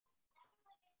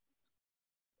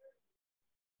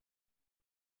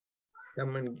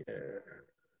Someone.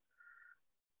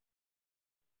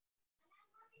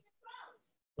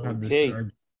 Okay.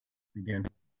 Again.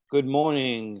 Good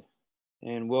morning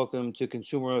and welcome to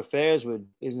Consumer Affairs with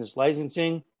Business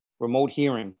Licensing Remote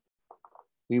Hearing.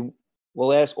 We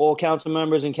will ask all council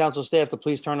members and council staff to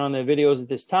please turn on their videos at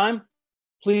this time.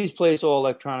 Please place all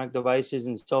electronic devices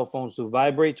and cell phones to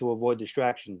vibrate to avoid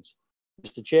distractions.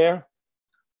 Mr. Chair,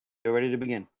 you're ready to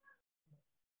begin.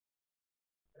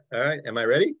 All right, am I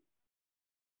ready?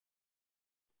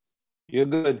 You're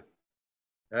good.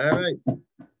 All right,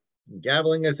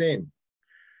 gaveling us in.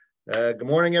 Good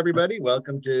morning, everybody.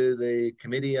 Welcome to the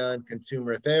Committee on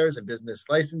Consumer Affairs and Business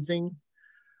Licensing.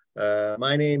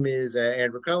 My name is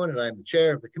Andrew Cohen, and I'm the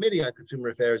chair of the Committee on Consumer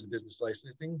Affairs and Business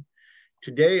Licensing.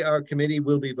 Today, our committee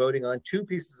will be voting on two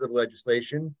pieces of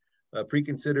legislation, a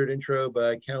pre-considered intro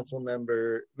by Council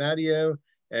Member Matteo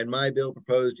and my bill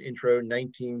proposed intro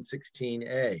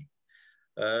 1916A.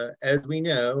 As we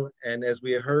know, and as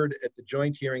we heard at the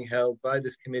joint hearing held by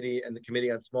this committee and the Committee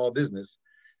on Small Business,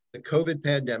 the COVID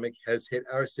pandemic has hit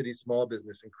our city's small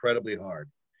business incredibly hard.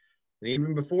 And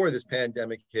even before this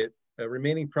pandemic hit,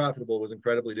 remaining profitable was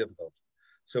incredibly difficult.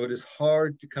 So it is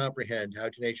hard to comprehend how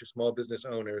tenacious small business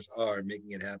owners are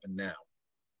making it happen now.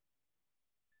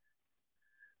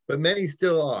 But many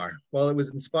still are. While it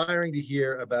was inspiring to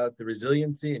hear about the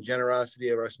resiliency and generosity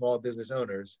of our small business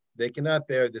owners, they cannot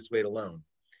bear this weight alone.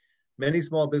 Many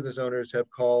small business owners have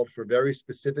called for very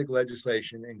specific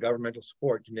legislation and governmental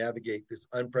support to navigate this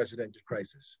unprecedented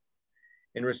crisis.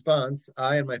 In response,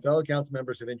 I and my fellow council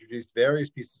members have introduced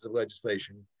various pieces of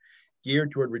legislation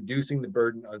geared toward reducing the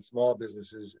burden on small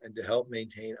businesses and to help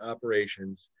maintain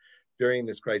operations during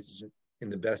this crisis in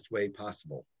the best way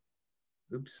possible.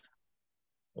 Oops.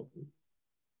 Oh.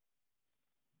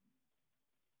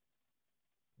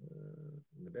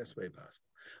 In the best way possible.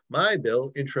 My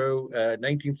bill, intro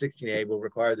 1916A, will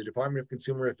require the Department of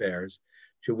Consumer Affairs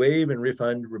to waive and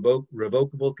refund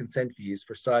revocable consent fees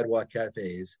for sidewalk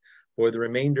cafes for the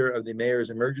remainder of the Mayor's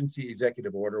Emergency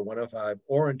Executive Order 105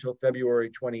 or until February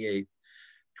 28th,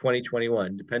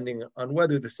 2021, depending on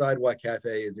whether the sidewalk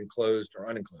cafe is enclosed or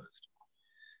unenclosed.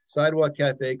 Sidewalk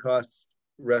cafe costs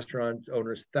restaurant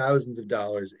owners thousands of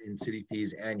dollars in city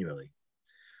fees annually.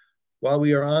 While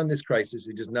we're in this crisis,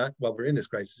 it does not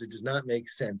make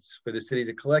sense for the city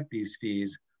to collect these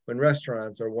fees when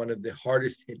restaurants are one of the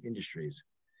hardest hit industries.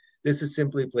 This is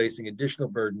simply placing additional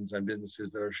burdens on businesses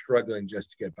that are struggling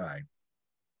just to get by.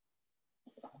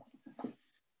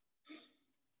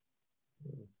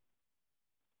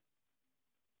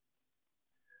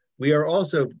 We are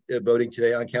also voting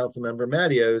today on Councilmember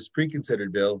Matteo's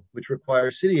pre-considered bill, which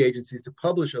requires city agencies to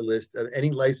publish a list of any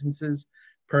licenses,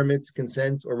 permits,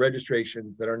 consents, or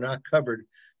registrations that are not covered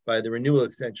by the renewal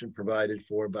extension provided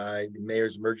for by the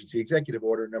Mayor's Emergency Executive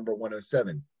Order number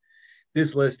 107.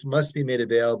 This list must be made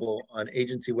available on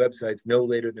agency websites no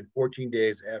later than 14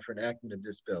 days after enactment of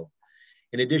this bill.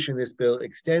 In addition, this bill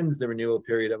extends the renewal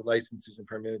period of licenses and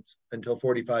permits until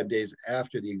 45 days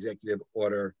after the executive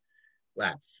order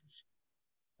lapses.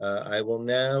 I will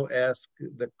now ask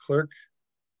the clerk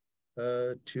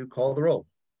to call the roll.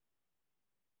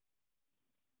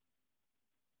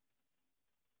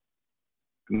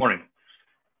 Good morning.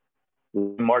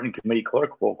 Martin, Committee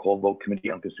Clerk, roll call vote,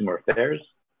 Committee on Consumer Affairs.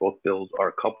 Both bills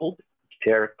are coupled.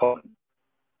 Chair Cohen.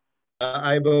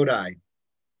 I vote aye.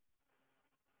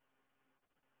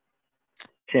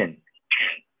 Chin.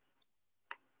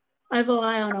 I vote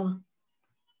aye on all.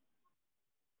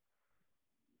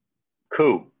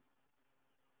 Koo.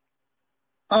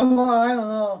 I vote aye on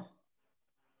all.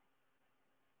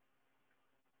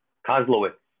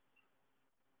 Kozlowitz.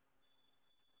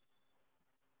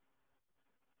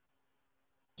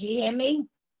 Do you hear me?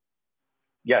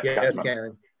 Yes, yes,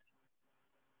 Karen.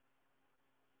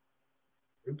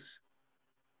 Oops.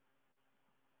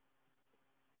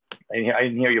 I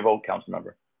didn't hear your vote, council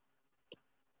member.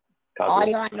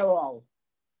 Aye on all.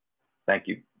 Thank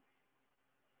you.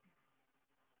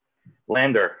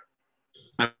 Lander.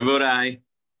 I vote aye.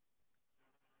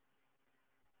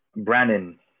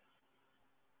 Brannan.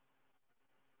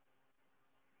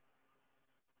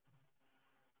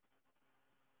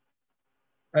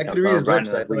 I could read his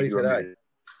lips. I thought he said aye.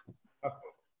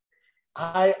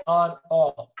 Aye on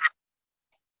all.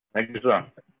 Thank you, sir.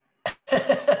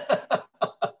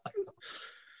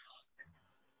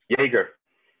 Yeager.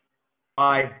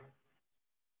 Aye.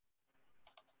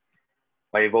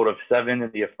 By a vote of 7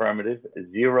 in the affirmative,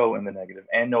 0 in the negative,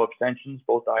 and no abstentions,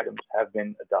 both items have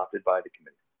been adopted by the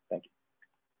committee. Thank you.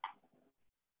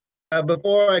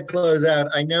 Before I close out,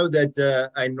 I know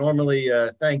that I normally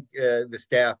thank the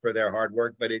staff for their hard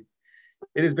work, but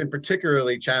It has been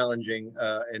particularly challenging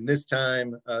in this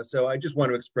time. So I just want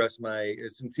to express my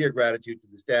sincere gratitude to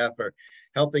the staff for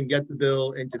helping get the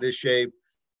bill into this shape,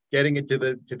 getting it to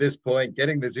this point,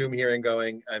 getting the Zoom hearing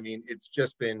going. I mean, it's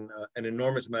just been an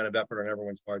enormous amount of effort on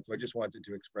everyone's part. So I just wanted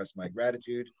to express my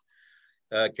gratitude.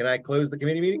 Can I close the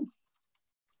committee meeting?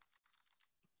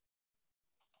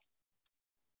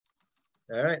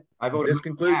 All right.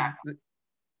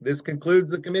 This concludes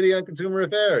the Committee on Consumer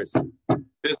Affairs.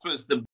 This was the